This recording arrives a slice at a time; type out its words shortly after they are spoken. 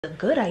a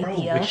good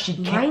idea, but she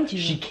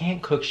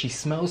can't cook. She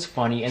smells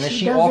funny, and then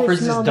she doesn't offers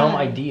this smell dumb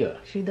bad. idea.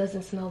 She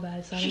doesn't smell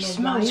bad. So I She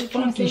don't know why smells you keep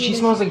funky. saying She this.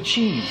 smells like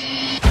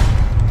cheese.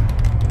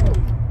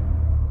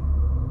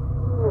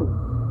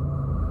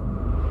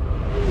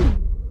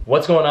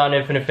 What's going on,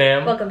 Infinite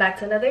Fam? Welcome back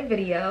to another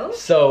video.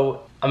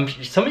 So,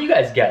 some of you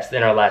guys guessed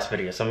in our last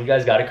video. Some of you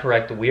guys got it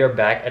correct. We are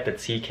back at the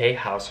TK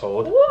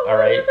household. All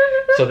right.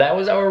 So that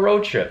was our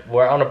road trip.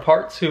 We're on a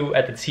part 2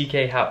 at the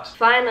TK house.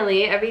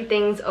 Finally,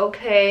 everything's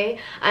okay.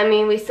 I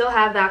mean, we still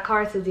have that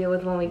car to deal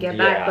with when we get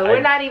back, but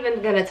we're not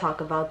even gonna talk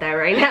about that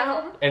right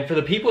now. And for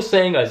the people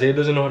saying Isaiah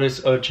doesn't know how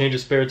to change a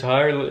spare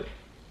tire,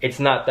 it's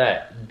not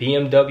that.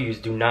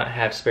 BMWs do not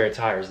have spare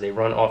tires. They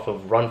run off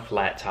of run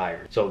flat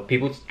tires. So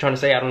people trying to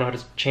say I don't know how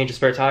to change a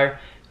spare tire,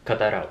 cut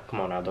that out.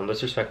 Come on now, don't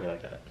disrespect me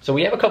like that. So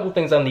we have a couple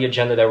things on the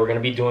agenda that we're gonna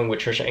be doing with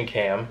Trisha and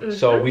Cam.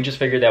 So we just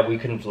figured that we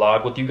can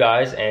vlog with you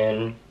guys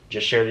and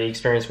just share the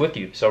experience with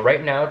you. So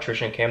right now,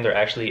 Trisha and Cam, they're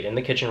actually in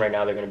the kitchen right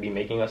now. They're gonna be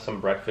making us some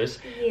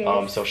breakfast.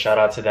 Yes. So shout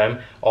out to them.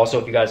 Also,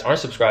 if you guys aren't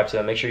subscribed to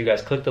them, make sure you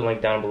guys click the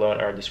link down below in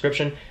our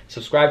description.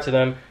 Subscribe to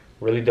them.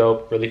 Really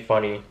dope, really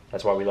funny.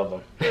 That's why we love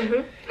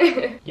them.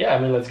 Yeah, I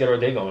mean, let's get our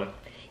day going.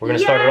 We're gonna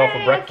start it off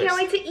with breakfast. I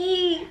can't wait to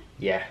eat.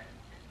 Yeah,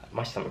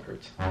 my stomach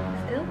hurts.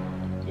 Still?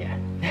 Yeah.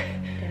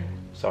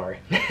 Sorry.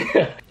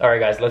 All right,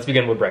 guys, let's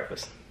begin with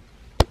breakfast.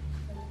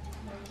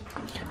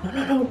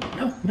 No.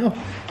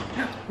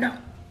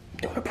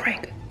 Doing a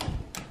prank.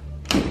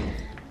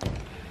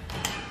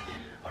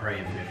 All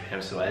right,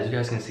 fam, so as you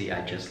guys can see,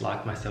 I just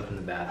locked myself in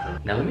the bathroom.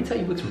 Now let me tell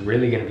you what's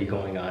really gonna be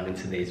going on in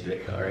today's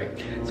video, all right?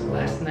 So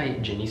last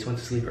night, Janiece went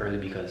to sleep early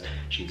because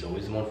she's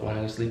always the one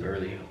falling asleep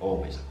early,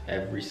 always,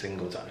 every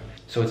single time.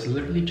 So it's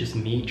literally just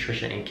me,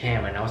 Trisha, and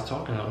Cam, and I was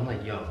talking to them, I'm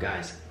like, yo,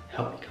 guys,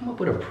 help me come up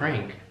with a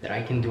prank that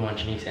I can do on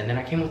Janiece. And then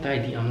I came up with the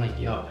idea, I'm like,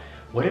 yo,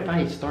 what if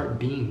I start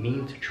being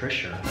mean to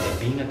Trisha and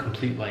being a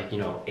complete, like, you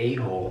know,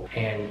 a-hole,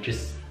 and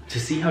just to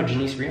see how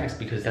Janiece reacts,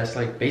 because that's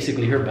like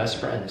basically her best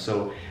friend.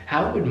 So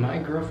how would my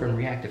girlfriend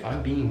react if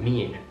I'm being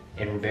mean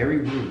and very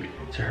rude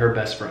to her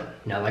best friend?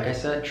 Now, like I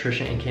said,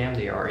 Trisha and Cam,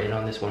 they are in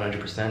on this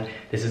 100%.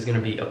 This is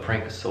gonna be a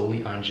prank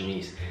solely on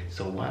Janiece.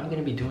 So what I'm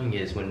gonna be doing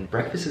is when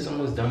breakfast is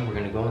almost done, we're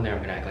gonna go in there,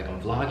 I'm gonna act like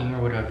I'm vlogging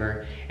or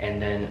whatever, and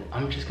then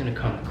I'm just gonna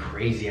come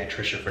crazy at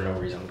Trisha for no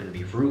reason. I'm gonna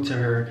be rude to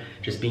her,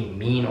 just being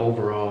mean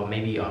overall,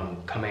 maybe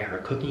come at her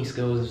cooking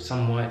skills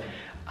somewhat.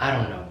 I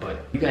don't know,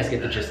 but you guys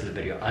get the gist of the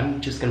video.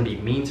 I'm just gonna be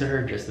mean to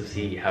her just to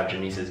see how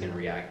Janiece is gonna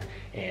react.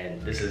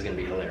 And this is gonna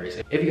be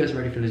hilarious. If you guys are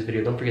ready for this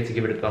video, don't forget to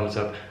give it a thumbs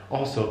up.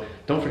 Also,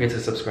 don't forget to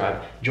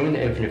subscribe, join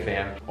the Infinite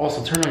Fam.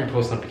 Also, turn on your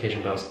post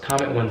notification bells,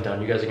 comment when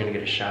done. You guys are gonna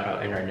get a shout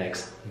out in our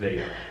next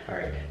video. All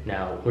right,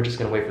 now we're just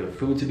gonna wait for the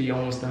food to be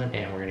almost done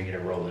and we're gonna get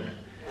it rolling.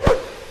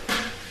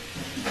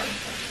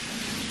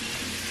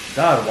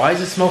 God, why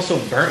does it smell so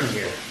burnt in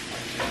here?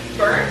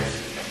 Burnt?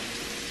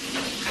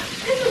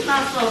 This does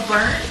not smell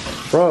burnt.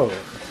 Bro,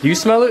 do you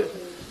smell it?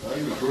 Why are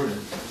you recording?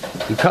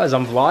 Because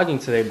I'm vlogging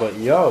today, but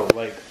yo,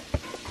 like,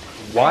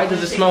 why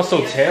does it smell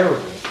so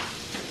terrible?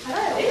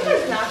 It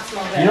does not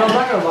smell bad. You know, I'm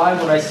not gonna lie,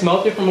 when I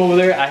smelled it from over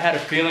there, I had a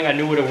feeling I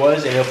knew what it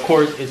was, and of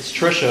course, it's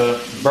Trisha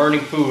burning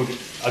food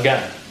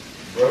again.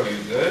 Bro,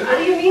 you good? How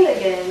do you mean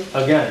again?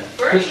 Again.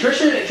 Because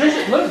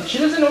Trisha, look, she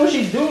doesn't know what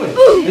she's doing.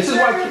 This is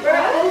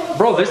why,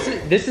 bro,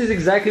 this is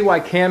exactly why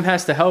Cam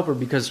has to help her,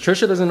 because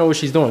Trisha doesn't know what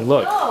she's doing.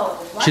 Look,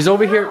 she's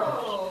over here.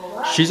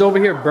 She's over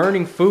here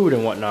burning food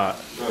and whatnot.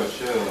 Bro,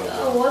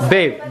 chill.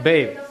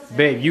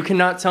 Babe, you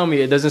cannot tell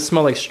me it doesn't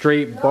smell like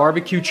straight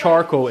barbecue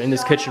charcoal in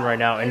this kitchen right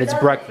now, and it's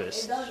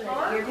breakfast.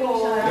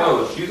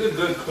 Yo, she's a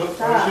good cook.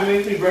 She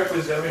makes me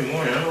breakfast every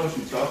morning. I don't know what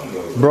she's talking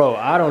about. Bro,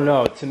 I don't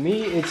know. To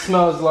me, it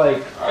smells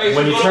like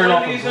when you turn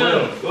off the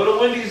grill. Go to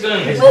Wendy's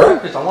then. It's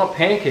breakfast. I want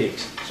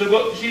pancakes. So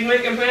go, she's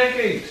making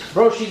pancakes.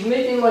 Bro, she's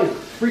making like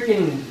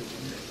freaking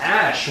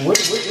ash. What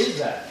is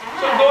that?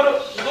 So go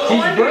to She's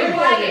Wendy's. burning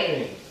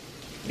everything.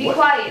 Be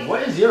quiet.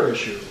 What is your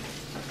issue?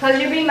 Because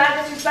you're being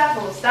mad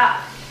disrespectful.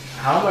 Stop.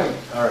 How am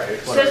I? Alright,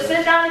 So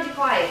sit down and be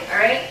quiet,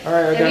 alright?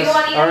 Alright, I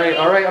guess.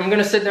 Alright, I'm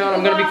gonna sit down.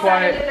 I'm gonna be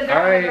quiet.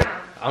 Alright.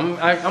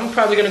 I'm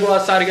probably gonna go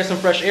outside to get some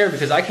fresh air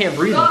because I can't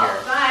breathe in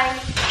here. Bye.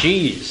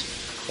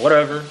 Jeez.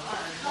 Whatever.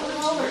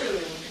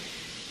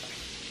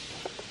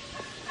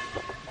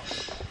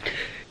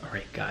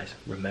 Alright guys,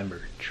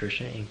 remember,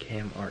 Trisha and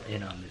Cam are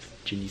in on this.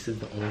 Janiece is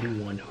the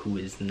only one who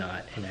is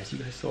not. And as you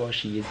guys saw,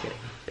 she is getting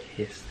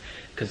pissed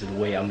because of the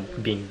way I'm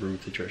being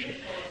rude to Trisha.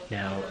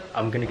 Now,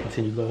 I'm gonna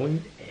continue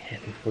going and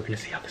we're gonna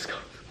see how this goes.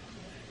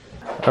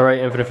 Alright,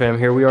 Infinite Fam,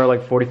 here we are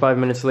like 45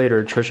 minutes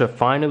later. Trisha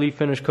finally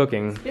finished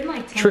cooking. It's been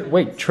like 10 minutes.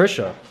 Wait,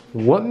 Trisha,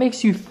 what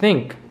makes you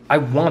think I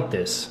want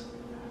this?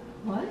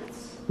 What?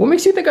 What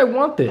makes you think I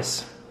want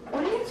this?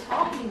 What are you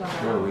talking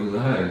about? Bro,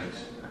 relax.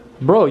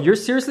 Bro, you're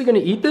seriously gonna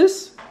eat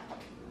this?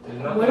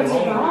 What is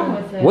wrong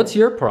with it? What's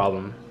your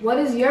problem? What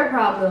is your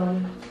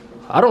problem?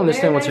 I don't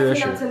understand what's your You're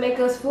nice issue. enough to make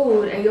us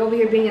food and you're over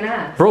here being an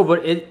ass. Bro,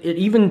 but it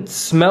even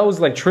smells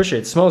like Trisha.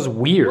 It smells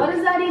weird. What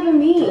does that even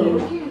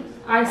mean?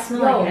 I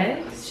smell like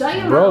eggs. Shut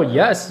your Bro, mouth.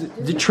 yes.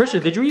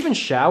 Trisha, did you even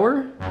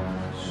shower?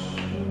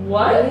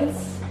 What?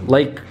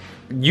 Like,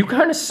 You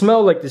kind of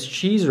smell like this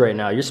cheese right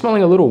now. You're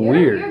smelling a little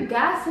weird. You're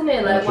gassing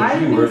it. Like, why are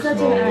you being such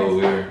an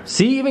ass?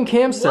 See, even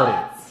Cam said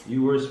it.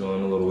 You were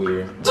smelling a little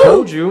weird.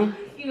 Told you.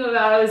 You know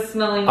that I was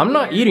smelling. I'm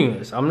not eating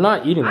this. I'm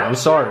not eating it. I'm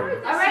sorry.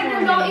 Alright,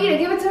 then don't eat it.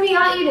 Give it to me.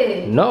 I'll eat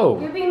it. No.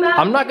 You're being mad.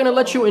 I'm not gonna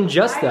let you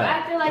ingest You're that.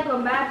 acting like a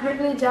mad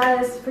privileged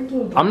ass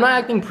freaking. I'm not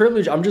acting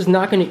privileged. I'm just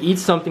not gonna eat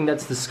something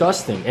that's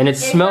disgusting. And it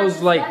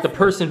smells like the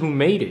person who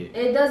made it.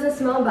 It doesn't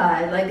smell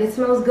bad. Like, it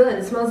smells good.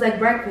 It smells like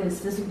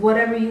breakfast. It's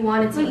whatever you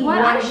want it to eat. What?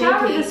 I You want showered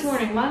pancakes. this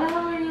morning. Why the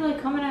hell are you like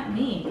coming at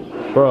me?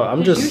 Bro, I'm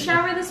Did just. you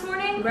shower this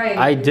morning? Right.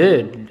 I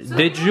did. So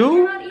Did you're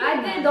you? not eating I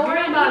it. did. Don't You're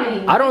worry not about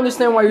eating me. I don't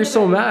understand why you're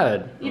so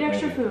mad. Eat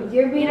extra food.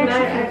 You're being Eat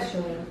mad extra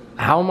extra.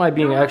 How am I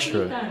being You don't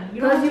extra? eat them.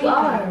 Because you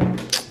don't eat are. them.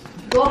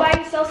 Go buy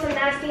yourself some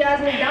nasty ass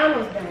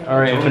McDonald's then. All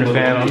right, Infinite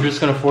Fam. I'm just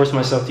gonna force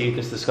myself to eat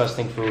this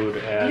disgusting food.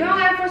 And You don't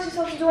have to force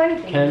yourself to do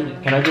anything.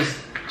 Can I just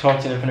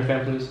talk to Infinite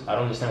Fam, please? I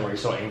don't understand why you're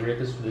so angry at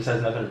this. This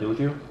has nothing to do with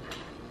you.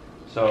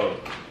 So,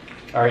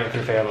 all right,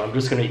 Infinite Fam. I'm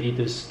just gonna eat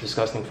this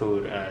disgusting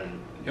food, and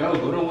Yo,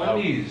 go to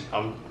Wendy's.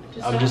 I'm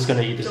just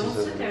gonna eat this Don't sit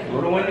disgusting there. food.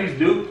 Go to Wendy's,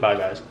 dude. Bye,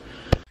 guys.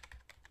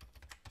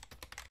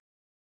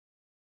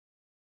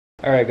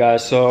 Alright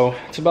guys, so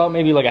it's about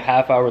maybe like a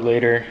half hour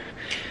later.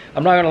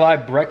 I'm not gonna lie,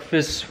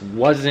 breakfast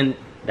wasn't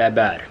that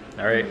bad.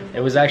 Alright,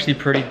 it was actually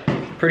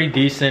pretty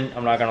decent,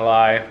 I'm not gonna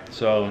lie.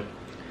 So,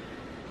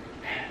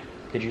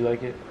 did you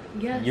like it?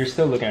 Yes. You're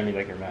still looking at me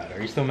like you're mad.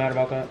 Are you still mad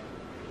about that?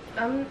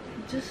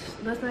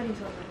 Let's not even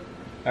talk about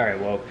it. Alright,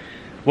 well,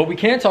 what we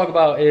can talk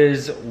about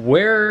is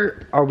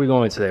where are we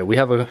going today? We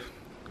have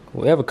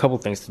a couple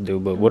things to do,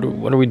 but what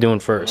are we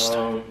doing first?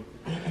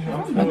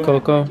 Hi,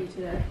 Coco.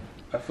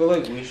 I feel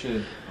like we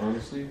should,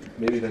 honestly,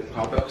 maybe like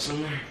pop out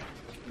somewhere.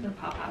 Gonna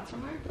pop out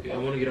somewhere? Yeah, I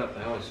want to get out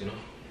the house, you know?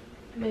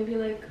 Maybe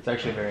like, It's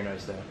actually a very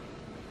nice day.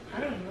 I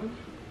don't know.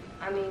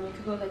 I mean, we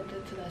could go like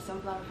to that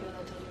sunflower field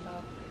I told you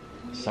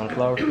about.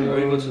 Sunflower Or you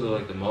field. go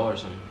to the mall or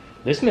something.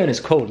 This man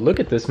is cold. Look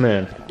at this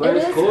man. But It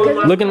it's is, cold.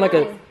 'cause Looking like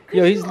a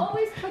he's You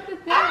always put the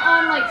thing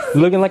on like.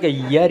 looking like a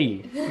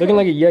yeti. Looking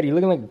like a yeti.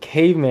 Looking like a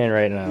caveman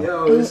right now.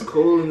 Yo, it's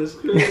cold in this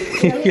crib.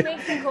 He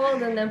makes it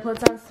cold and then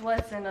puts on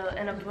sweats and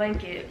a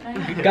blanket.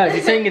 Guys,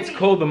 he's saying it's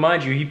cold, but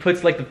mind you, he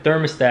puts like the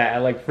thermostat at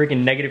like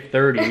freaking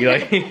 -30.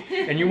 Like,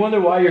 and you wonder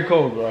why you're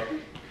cold, bro.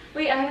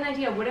 Wait, I have an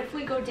idea. What if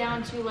we go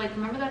down to like,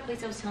 remember that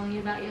place I was telling you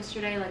about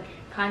yesterday, like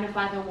kind of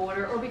by the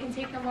water, or we can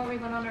take them where we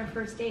went on our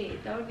first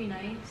date. That would be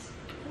nice.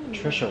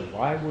 Trisha,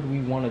 why would we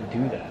want to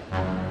do that?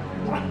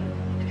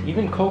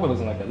 Even Coco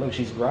doesn't like that. Look,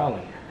 she's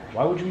growling.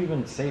 Why would you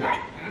even say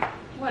that?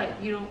 What?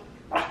 You don't.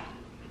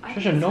 I think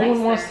Trisha, it's no nice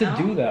one wants there,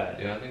 to no? do that.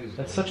 Yeah, I think it's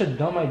That's such a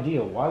dumb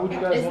idea. Why would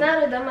you guys? It's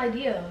not a dumb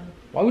idea.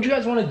 Why would you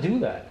guys want to do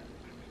that?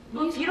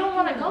 Well, if you don't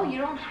want to go, you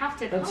don't have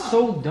to That's come.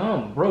 so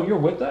dumb, bro. You're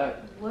with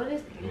that? What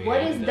is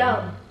Yeah,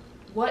 dumb?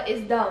 What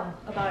is dumb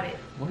about it?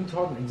 What are you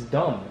talking? It's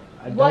dumb.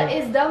 What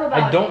is dumb about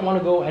it? I don't want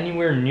to go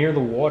anywhere near the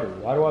water.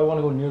 Why do I want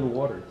to go near the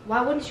water? Why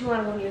wouldn't you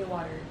want to go near the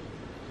water?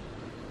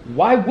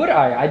 Why would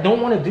I? I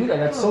don't want to do that.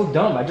 That's so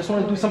dumb. I just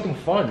want to do something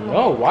fun.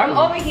 No, why? Come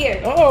over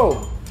here.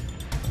 Oh,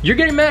 you're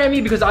getting mad at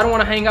me because I don't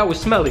want to hang out with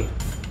Smelly.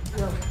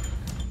 No.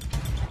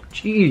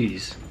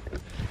 Jeez.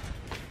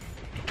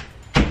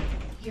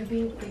 You're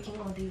being freaking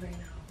OD right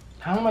now.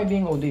 How am I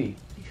being OD?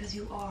 Because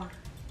you are.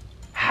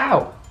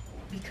 How?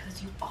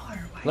 Because you are.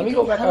 Why Let are me you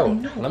go being back hella- out.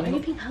 No, Let why me are you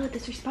go- being hella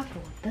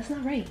disrespectful? That's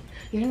not right.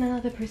 You're in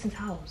another person's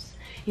house.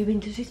 You're being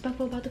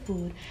disrespectful about the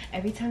food.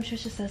 Every time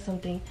Trisha says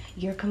something,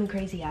 you're coming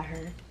crazy at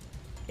her.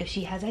 If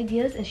she has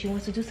ideas and she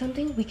wants to do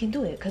something, we can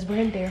do it because we're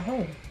in their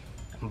home.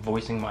 I'm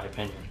voicing my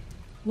opinion.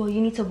 Well,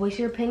 you need to voice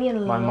your opinion a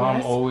little My mom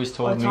less, always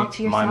told or me. talk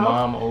to My yourself.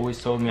 mom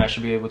always told me I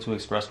should be able to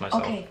express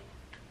myself. Okay,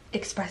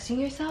 expressing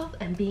yourself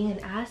and being an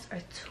ass are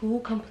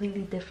two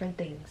completely different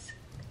things.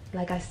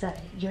 Like I said,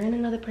 you're in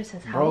another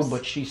person's Bro, house.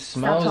 but she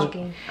smells. Stop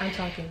talking. I'm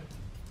talking.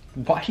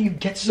 Why do you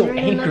get so You're in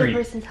another angry?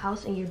 person's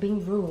house and you're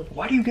being rude.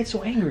 Why do you get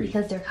so angry?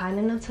 Because they're kind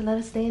enough to let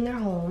us stay in their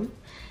home.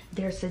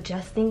 They're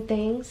suggesting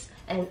things,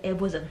 and it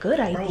was a good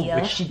idea.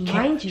 But she can't.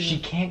 Mind you, She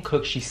can't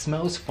cook. She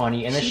smells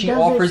funny, and then she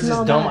doesn't offers this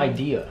smell dumb bad.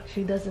 idea.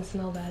 She doesn't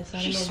smell bad. So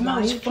I She don't know smells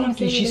why you keep funky.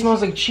 saying She this.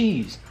 smells like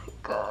cheese.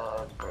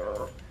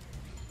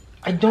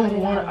 I don't Cut it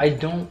want. out. I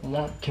don't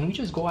want. Can we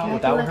just go out You're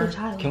acting without like a her?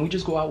 child. Can we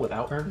just go out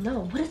without her?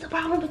 No, what is the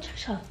problem with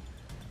Trisha?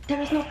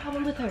 There is no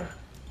problem with her.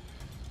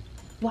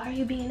 Why are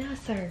you being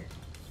ass, sir?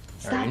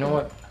 Stop. Alright, you know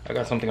it. what? I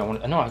got something I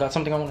want. No, I got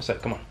something I want to say.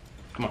 Come on,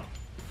 come on.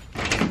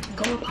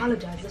 Go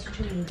apologize. That's what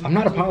you need to do. I'm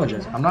not You're being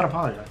apologizing. ass. I'm not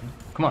apologizing.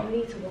 Come on. You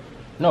need to go.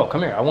 No,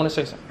 come here. I want to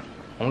say something.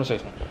 I want to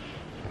say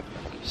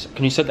something.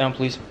 Can you sit down,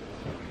 please?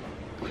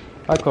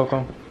 Hi,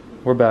 Coco.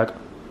 We're back.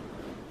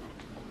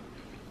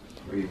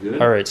 Are you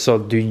good? All right. So,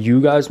 do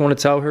you guys want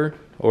to tell her,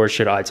 or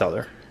should I tell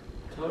her?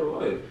 Tell her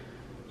what?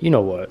 You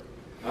know what?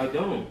 I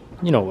don't.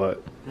 You know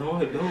what? No,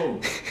 I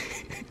don't.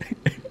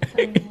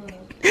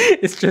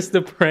 It's just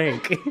a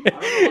prank.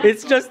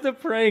 It's just a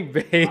prank,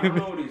 I don't babe.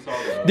 know what he's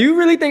talking about. Do you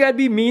really think I'd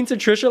be mean to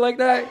Trisha like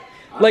that?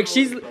 Like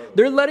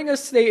they're letting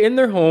us stay in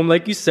their home,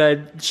 like you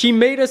said. She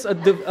made us a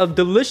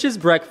delicious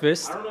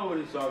breakfast. I don't know what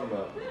he's talking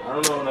about. I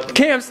don't know nothing.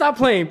 Cam, stop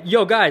playing.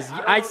 Yo, guys,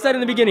 I said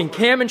in the beginning,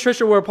 Cam and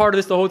Trisha were a part of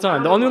this the whole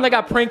time. The only one that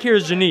got pranked here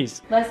is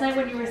Janiece. Last night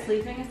when you were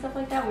sleeping and stuff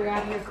like that, we were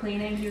out here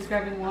cleaning, he was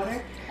grabbing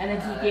water, and then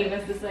he gave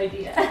us this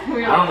idea.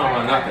 We were I don't know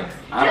about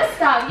nothing. Just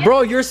stop.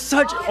 Bro, you're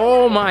such,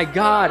 oh my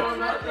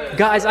God.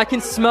 Guys, I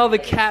can smell the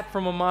cat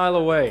from a mile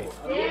away.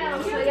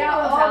 Damn, so y'all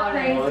all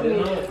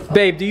crazy.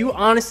 Babe, do you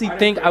honestly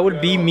think I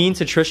would be mean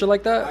to Trisha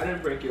like I that?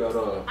 didn't break you at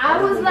all.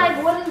 I was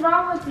like, what is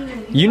wrong with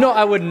you? You know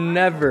I would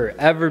never,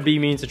 ever be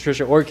mean to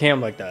Trisha or Cam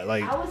like that.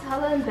 Like, I was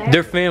hella embarrassed.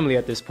 they're family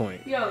at this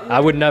point. Yo, I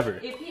would never.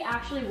 If he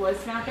actually was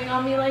snapping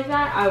on me like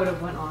that, I would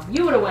have went off.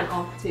 You would have went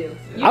off too.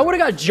 I would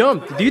have got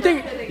jumped. Do you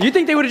think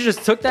they would have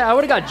just took that? I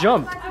would have got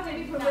jumped. I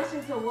give you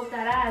permission to whoop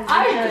that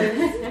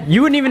ass because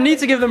You wouldn't even need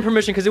to give them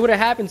permission because it would have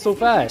happened so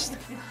fast.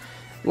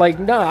 Like,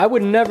 nah, I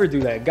would never do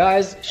that.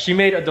 Guys, she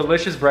made a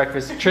delicious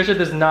breakfast. Trisha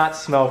does not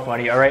smell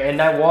funny, all right? And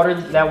that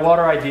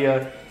water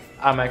idea,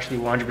 I'm actually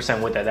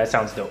 100% with that. That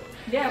sounds dope.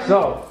 yeah.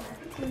 So,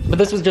 but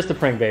this was just a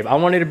prank, babe. I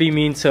wanted to be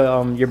mean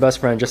to your best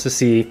friend just to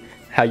see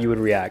how you would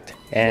react.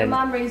 And Your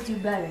mom raised you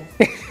better.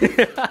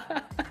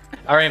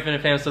 all right,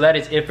 Infinite Fam, so that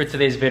is it for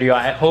today's video.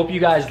 I hope you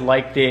guys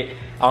liked it.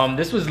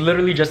 This was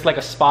literally just like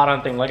a spot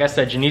on thing. Like I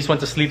said, Janiece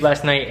went to sleep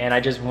last night and I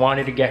just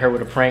wanted to get her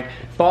with a prank.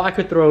 Thought I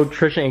could throw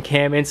Trisha and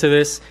Cam into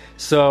this,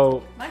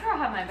 so. My girl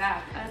had my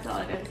back. That's all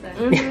I gotta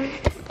say.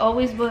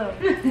 Always will.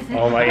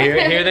 Oh my,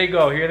 here they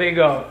go, here they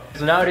go.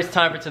 So now it is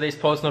time for today's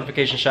post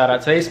notification shout out.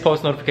 Today's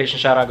post notification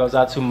shout out goes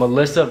out to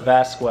Melissa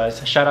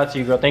Vasquez. Shout out to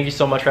you, girl. Thank you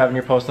so much for having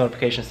your post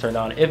notifications turned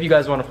on. If you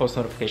guys want a post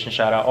notification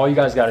shout out, all you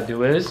guys gotta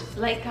do is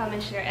Like,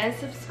 comment, share, and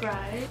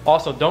subscribe.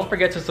 also, don't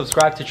forget to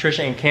subscribe to Trisha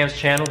and Cam's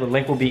channel. The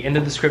link will be in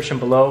the description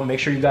below. Make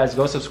sure you guys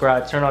go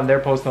subscribe, turn on their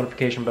post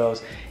notification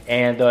bells,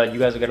 and you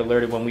guys will get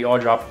alerted when we all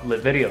drop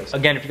lit videos.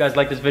 Again, if you guys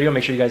like this video,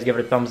 make sure you guys give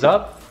it a thumbs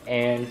up,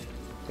 and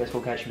I guess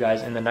we'll catch you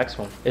guys in the next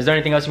one. Is there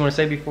anything else you want to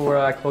say before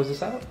I close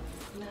this out?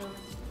 No.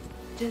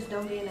 Just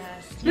don't be an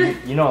ass.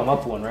 You know I'm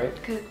up one, right?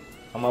 Cause,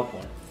 I'm up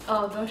one.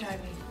 oh, don't try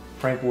me.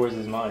 Prank Wars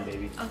is mine,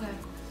 baby. Okay.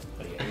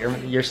 But yeah,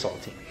 you're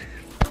salty.